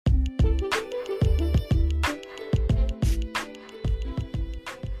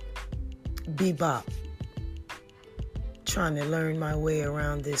bebop, trying to learn my way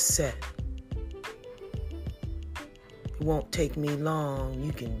around this set. It won't take me long,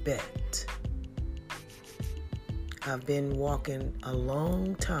 you can bet. I've been walking a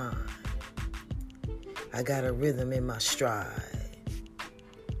long time. I got a rhythm in my stride.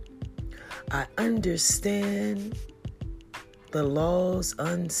 I understand the laws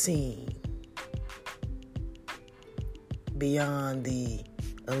unseen beyond the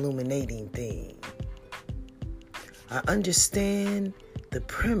illuminating thing. I understand the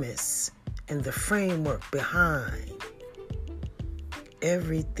premise and the framework behind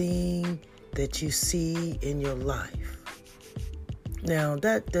everything that you see in your life. Now,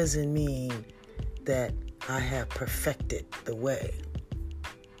 that doesn't mean that I have perfected the way.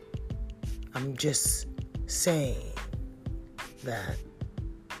 I'm just saying that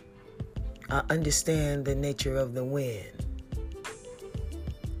I understand the nature of the wind.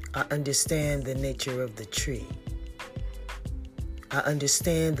 I understand the nature of the tree. I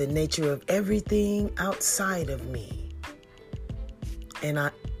understand the nature of everything outside of me. And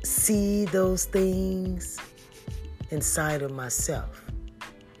I see those things inside of myself.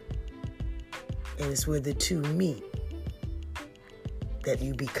 And it's where the two meet that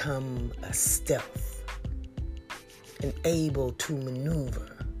you become a stealth and able to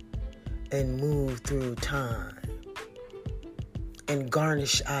maneuver and move through time and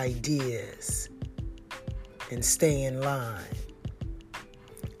garnish ideas and stay in line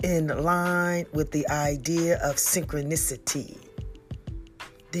with the idea of synchronicity.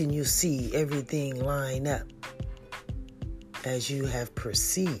 Then you see everything line up as you have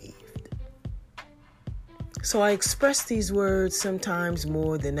perceived. So I express these words sometimes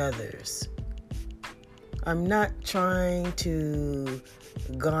more than others. I'm not trying to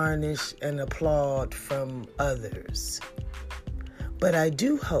garnish and applaud from others. But I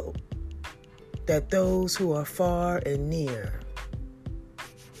do hope that those who are far and near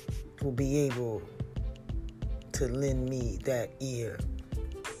will be able to lend me that ear.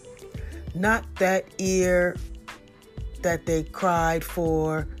 Not that ear that they cried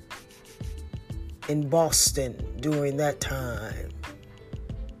for in Boston during that time,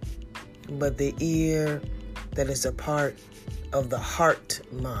 but the ear that is a part of the heart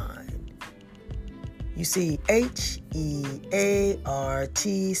mind. You see, H-E-A-R-T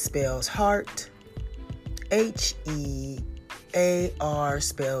spells heart. H-E-A-R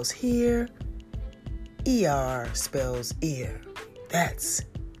spells hear. E-R spells ear. That's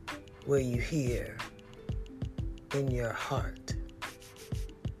where you hear in your heart.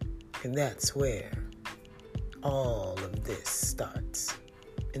 And that's where all of this starts.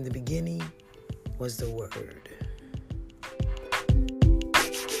 In the beginning was the Word.